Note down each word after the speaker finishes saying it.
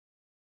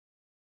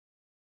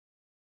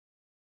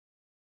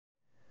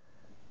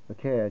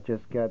Okay, I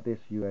just got this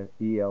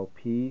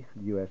ELP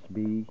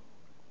USB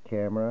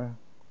camera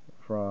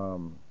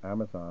from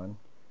Amazon.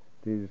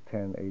 This is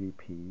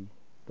 1080p,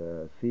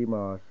 the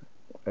CMOS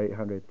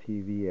 800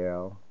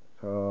 TVL.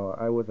 So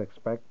I was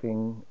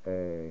expecting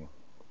a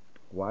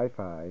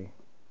Wi-Fi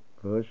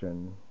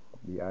version,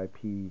 the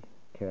IP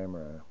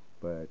camera,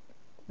 but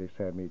they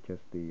sent me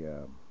just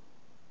the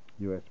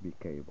USB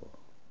cable.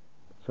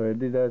 So it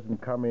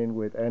doesn't come in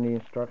with any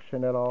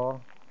instruction at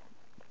all.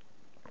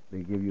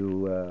 They give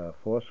you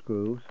 4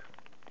 screws,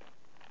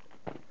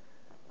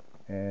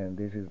 and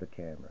this is the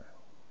camera.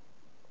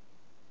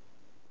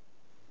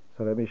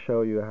 So let me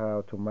show you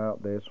how to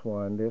mount this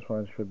one. This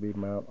one should be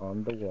mounted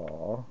on the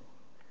wall,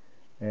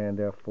 and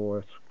there are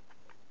 4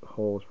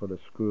 holes for the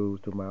screws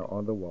to mount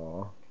on the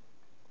wall.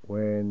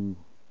 When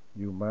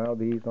you mount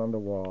these on the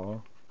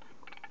wall,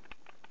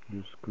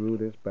 you screw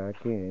this back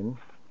in,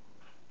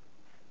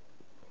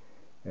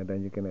 and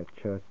then you can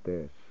adjust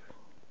this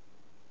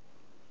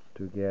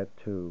to get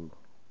to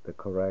the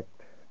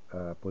correct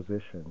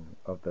position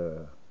of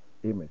the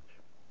image.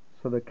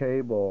 So the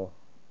cable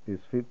is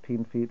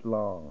 15 feet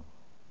long.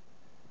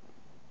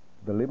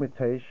 The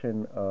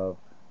limitation of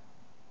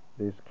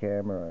this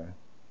camera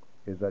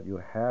is that you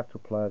have to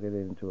plug it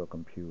into a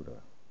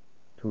computer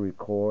to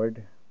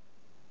record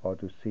or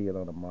to see it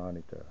on a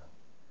monitor.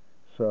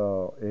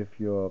 So if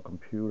your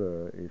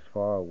computer is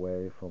far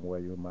away from where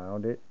you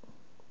mount it,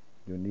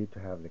 you need to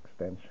have an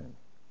extension.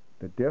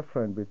 The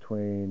difference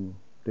between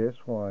this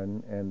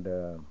one and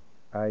the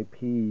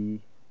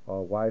IP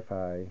or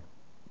Wi-Fi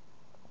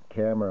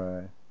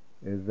camera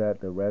is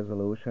that the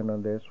resolution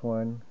on this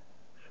one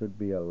should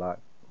be a lot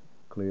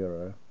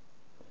clearer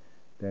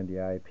than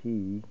the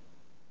IP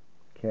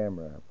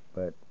camera.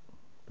 But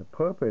the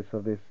purpose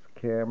of this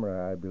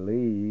camera, I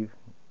believe,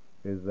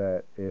 is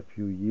that if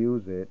you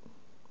use it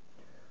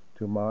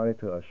to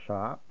monitor a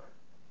shop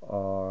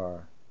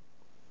or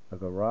a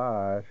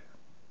garage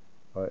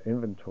or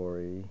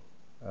inventory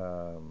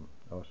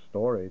or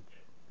storage,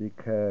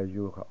 because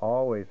you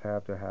always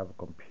have to have a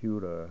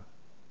computer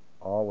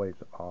always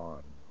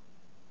on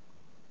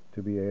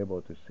to be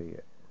able to see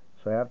it.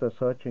 So after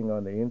searching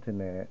on the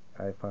internet,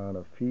 I found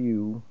a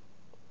few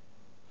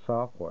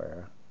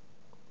software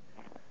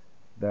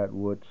that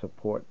would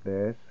support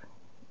this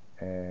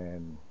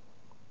and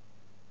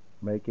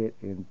make it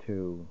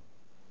into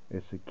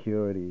a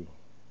security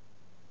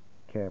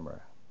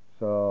camera.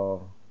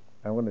 So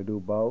I'm going to do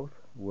both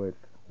with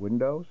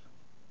Windows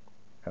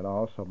and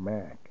also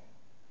Mac,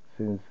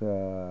 since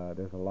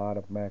there's a lot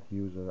of Mac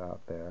users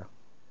out there.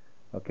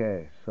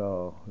 Okay,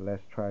 so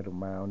let's try to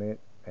mount it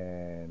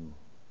and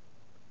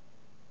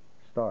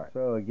start.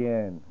 So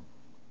again,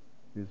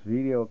 this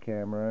video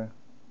camera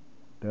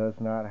does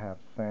not have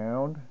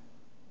sound,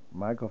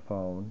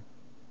 microphone,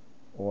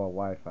 or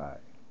Wi-Fi.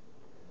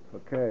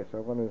 Okay, so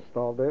I'm going to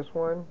install this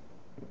one.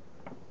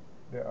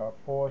 There are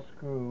 4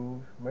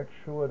 screws. Make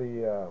sure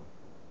the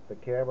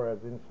camera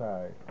is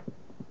inside.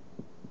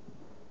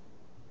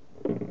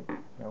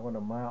 I'm going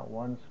to mount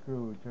 1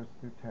 screw just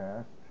to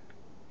test.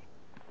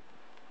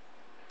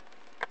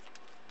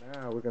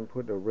 Now we can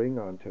put the ring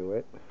onto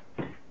it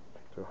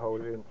to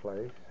hold it in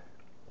place.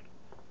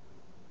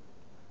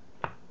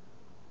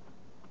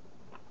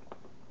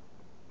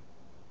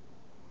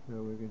 So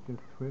we can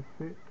just twist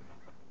it.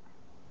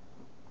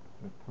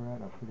 The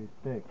threads are pretty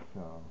thick,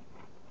 so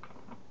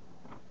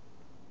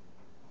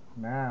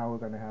now we're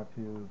going to have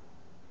to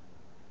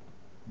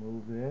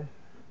move this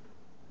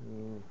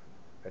to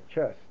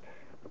adjust.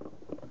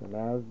 So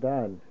now it's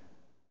done.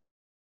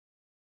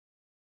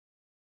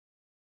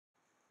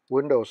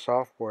 Windows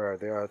software,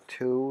 there are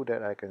 2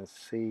 that I can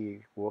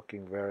see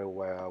working very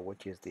well,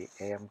 which is the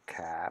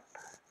MCAP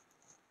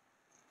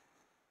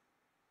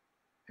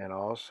and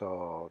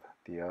also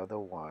the other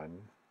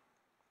one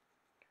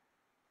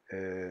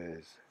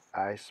is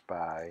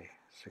iSpy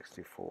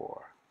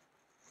 64.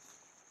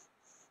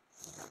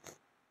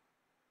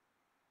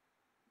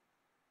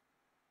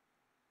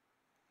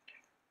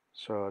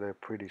 So they're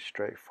pretty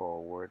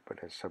straightforward,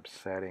 but there's some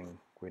setting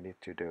we need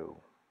to do.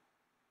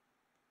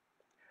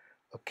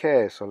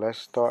 Okay, so let's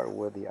start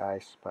with the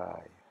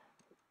iSpy.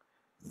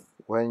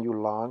 When you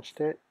launched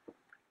it,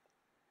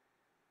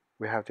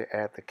 we have to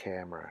add the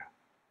camera.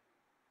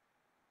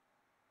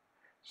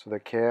 So the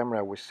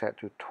camera we set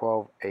to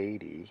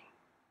 1280.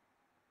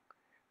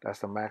 That's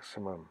the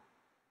maximum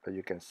that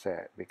you can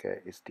set because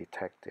it's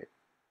detected.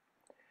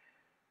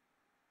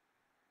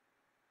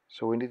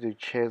 So we need to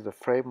change the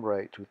frame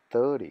rate to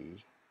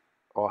 30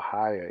 or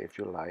higher if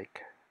you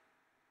like,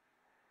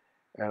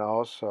 and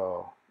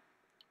also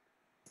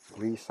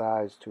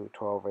resize to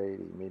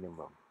 1280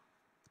 minimum.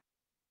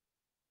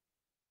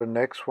 The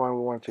next one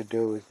we want to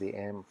do is the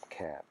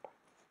MCAP.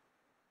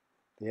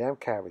 The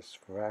MCAP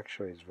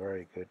is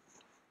very good,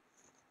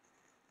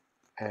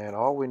 and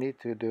all we need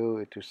to do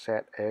is to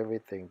set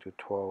everything to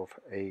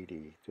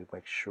 1280 to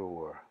make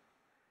sure,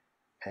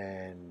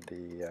 and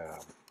the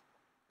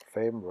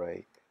frame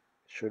rate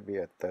should be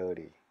at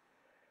 30.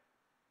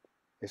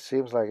 It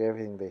seems like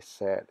everything they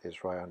set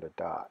is right on the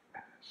dot,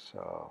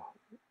 so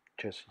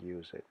just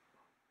use it.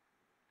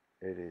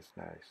 it is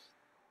nice.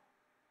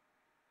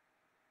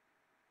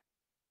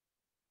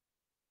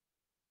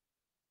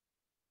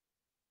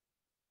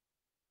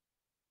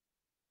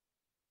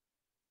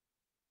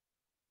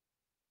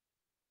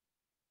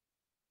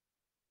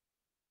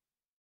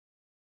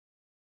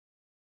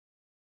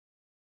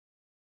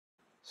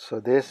 So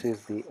this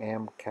is the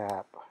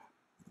MCAP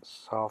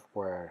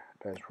software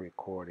that's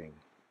recording.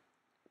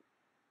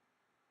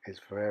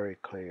 It's very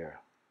clear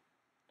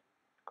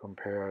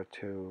compared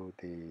to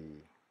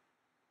the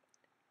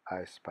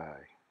iSpy.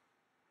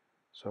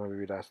 So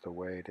maybe that's the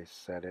way they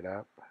set it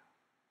up,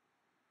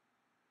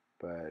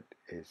 but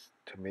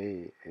to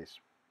me it's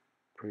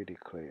pretty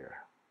clear.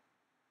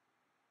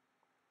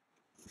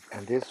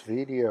 And this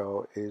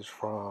video is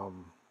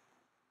from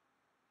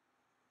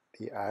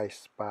the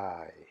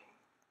iSpy.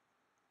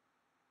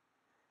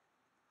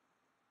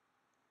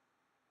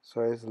 So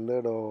it has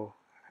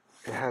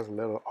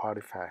little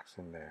artifacts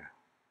in there.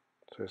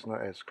 So it's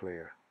not as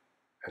clear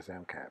as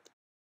MCAP.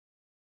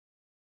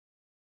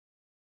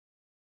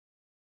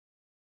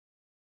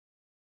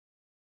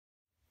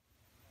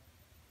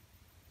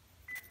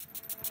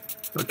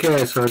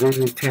 Okay, so this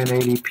is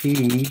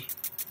 1080p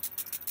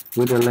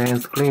with the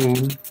lens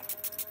clean.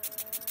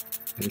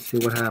 Let's see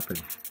what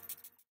happens.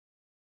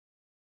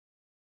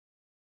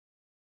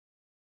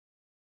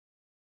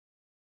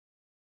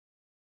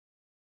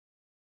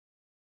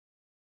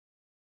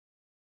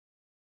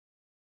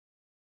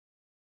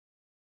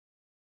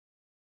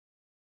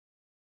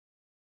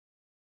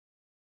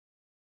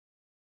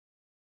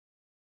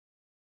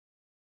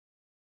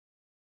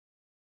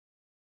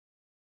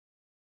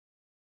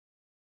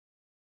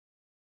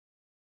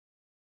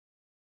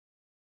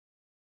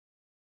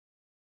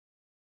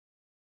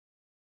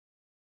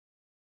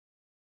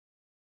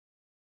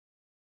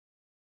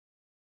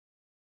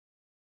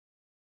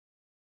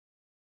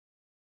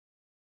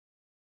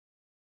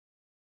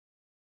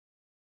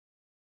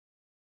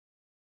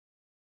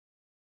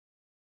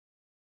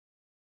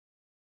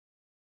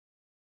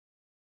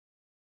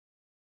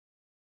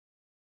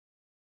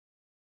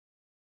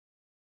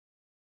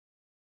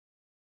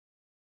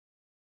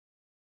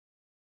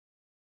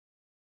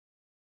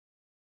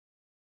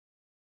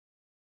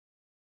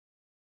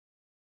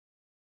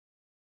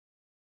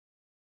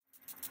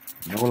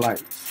 No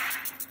lights.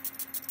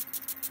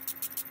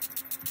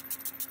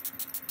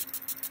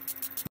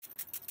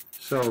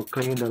 So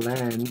clean the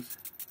lens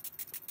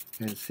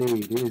and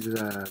see, this is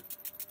a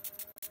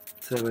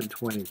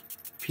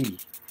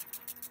 720p.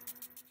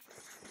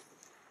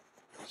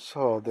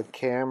 So the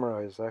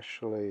camera is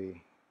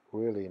actually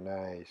really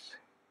nice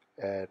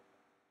at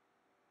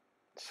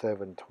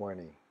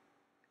 720.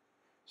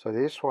 So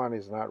this one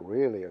is not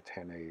really a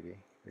 1080.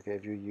 Okay,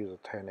 if you use a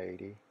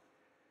 1080,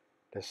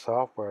 the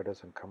software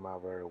doesn't come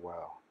out very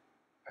well.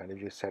 And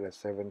if you set at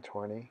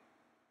 720,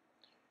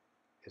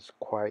 it's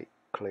quite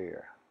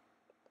clear.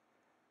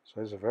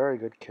 So it's a very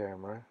good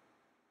camera.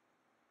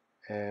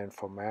 And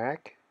for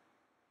Mac,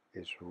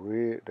 the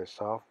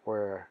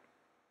software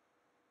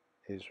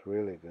is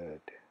really good.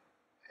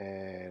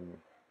 And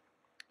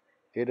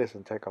it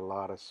doesn't take a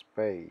lot of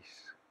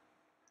space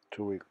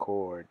to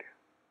record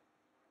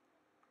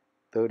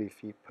 30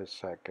 feet per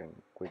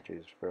second, which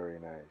is very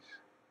nice.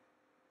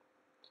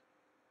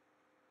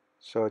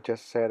 So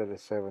just set it at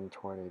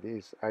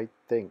 720. I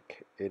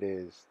think it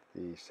is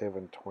the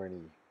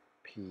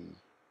 720p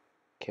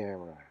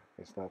camera.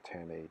 It's not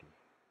 1080.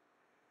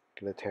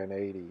 The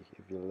 1080,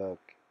 if you look,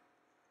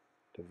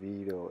 the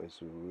video is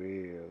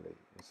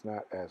it's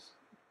not as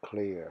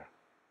clear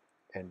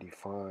and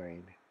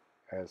defined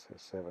as a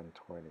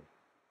 720.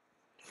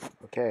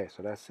 Okay,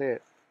 so that's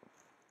it.